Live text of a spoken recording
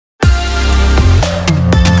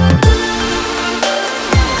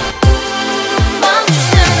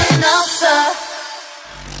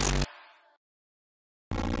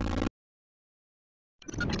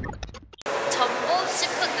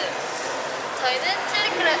저희는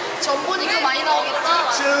칠리크랩 전보니까 많이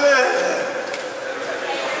나오겠다. 칠리.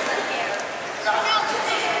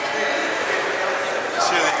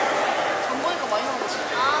 전보니까 많이 나오겠지.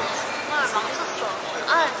 아 정말 망쳤어.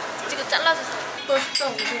 아 지금 잘라주세요. 너 진짜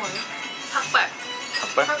우승 아니야? 닭발.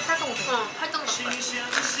 닭발? 팔등우승. 응, 팔등 닭발.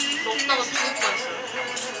 먹다가 죽을 뻔했어.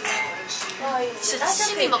 진짜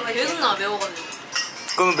침이 막 계속 나 매워가지고.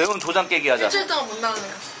 그럼 매운 도장 깨기 하자. 일주일 동안 못 나가는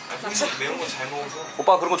거야. 매운 거 잘 먹어서.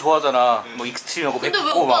 오빠 그런 거 좋아하잖아. 뭐 익스트림하고 근데 왜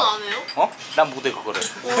맵고 오빠는 막. 안 해요? 어? 난 못해 그거를.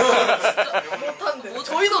 못한대. 뭐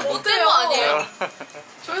저희도 못된 거 아니에요?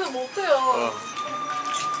 저희도 못해요.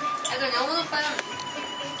 약간 영훈 오빠는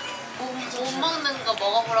못 먹는 거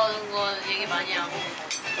먹어보라는 거 얘기 많이 하고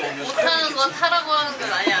못하는 거 타라고 하는 거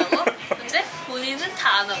많이 하고 근데 본인은 다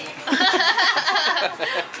안 하고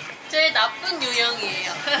제일 나쁜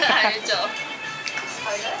유형이에요. 알죠?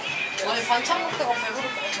 아니 반찬 먹다가 배부를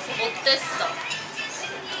것 같아. 못됐어.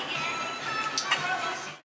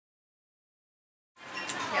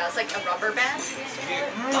 Yeah, it's like a rubber band.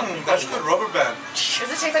 That's good rubber band. Does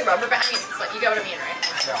it taste like rubber band? I mean, it's like, you get what I mean, right?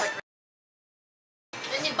 It's like,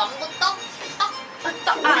 아니 망고 떡?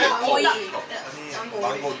 거의.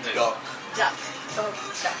 망고 야. 자.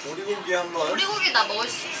 오리고기 한번. 오리고기 나 먹을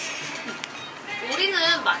수 있어.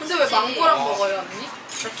 오리는 맛있지. 근데 왜 망고랑 먹어요, 언니?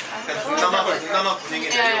 동남아 분위기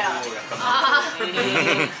내려고 약간.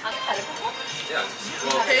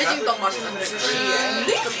 베이징 떡 맛있는데.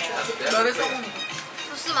 너를 써먹는 거.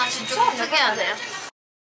 소스 맛이 좀 어떻게 해야 돼요?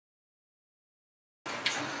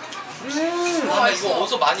 근데 이거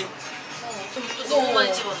어디서 많이. 너무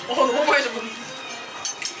많이 집었네. 너무 많이 집었네.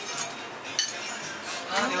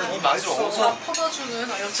 내가 이 맛을 어디서. 퍼다주는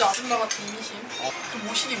여자 아줌마 같은 인심. 그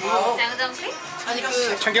모신이 뭐야? 양장피? 아니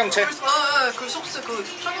그 청경채. 그 소스 그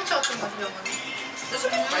청경채 같은 맛이잖아.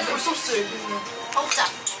 그 소스. 먹자.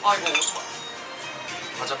 아 이거 어디서.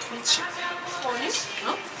 과자 콘치. 아니?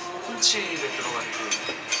 어? 콘치에 들어간 그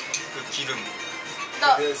기름.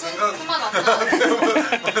 나 내 생각- 그만 안 나.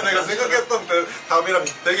 내가 생각했던 답이랑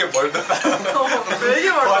되게 멀다. 되게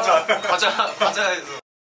많아. 과자에서.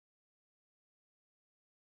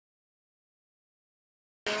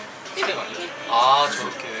 아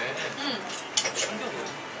저렇게.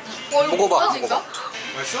 먹어봐. 진짜?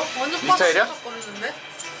 맛있어? 완전 네 스타일이야? 거리는데?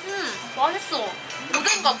 맛있어.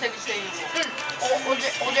 오뎅 같아 밑에 있는 거.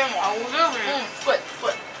 어제 뭐? 오뎅을. 끝.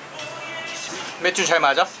 맥주 잘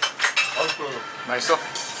맞아? 맛있어. 맛있어?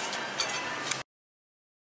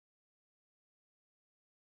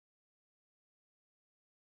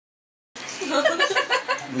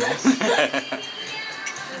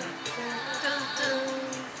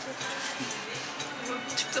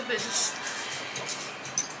 직접 해줬어.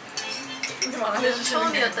 안 해주시는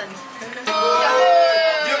처음이었다니.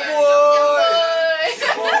 Your boy.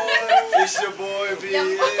 It's your boy, B.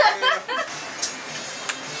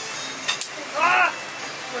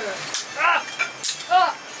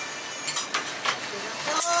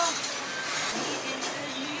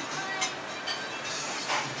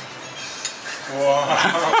 와.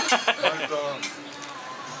 맛있다.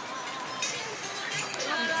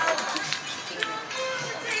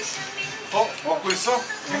 먹고 있어?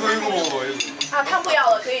 이거 먹어. 이거. 啊，他不要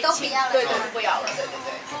了，可以都不要了对对，不要了，对对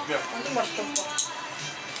对。 완전 맛있겠다.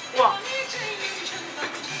 와.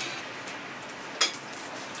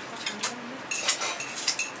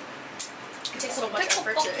 It takes a little much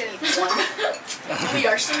effort to eat one. 우리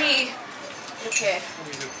열심히 이렇게.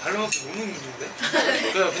 이제 발라먹기 너무 힘든데?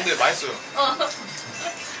 그래, 근데 맛있어요.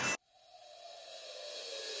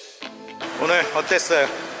 오늘 어땠어요?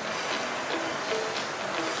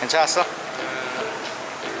 괜찮았어?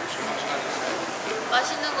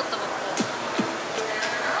 맛있는 것도 먹고.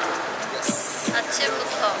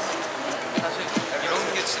 아침부터. 사실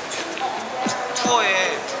이런 게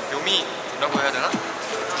투어의 묘미라고 해야 되나?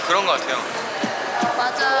 그런 것 같아요.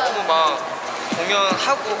 맞아. 너무 막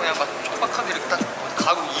공연하고 그냥 막 촉박하게 이렇게 딱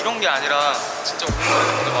가고 이런 게 아니라 진짜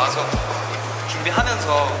오늘 와서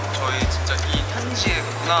준비하면서 저희 진짜 이 현지의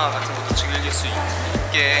문화 같은 것도 즐길 수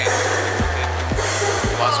있게 이렇게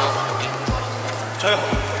와서 여기 저요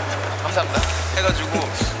감사합니다 해가지고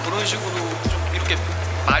그런 식으로 좀 이렇게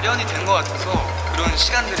마련이 된 것 같아서 그런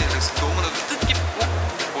시간들이 너무나도 뜻깊고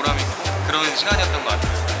보람있고 그런 시간이었던 것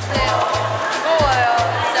같아요. 네, 무거워요.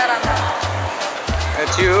 잘한다.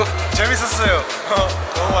 듀 재밌었어요.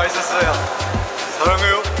 너무 맛있었어요.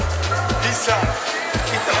 사랑해요. 비싸.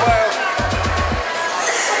 이따 봐요.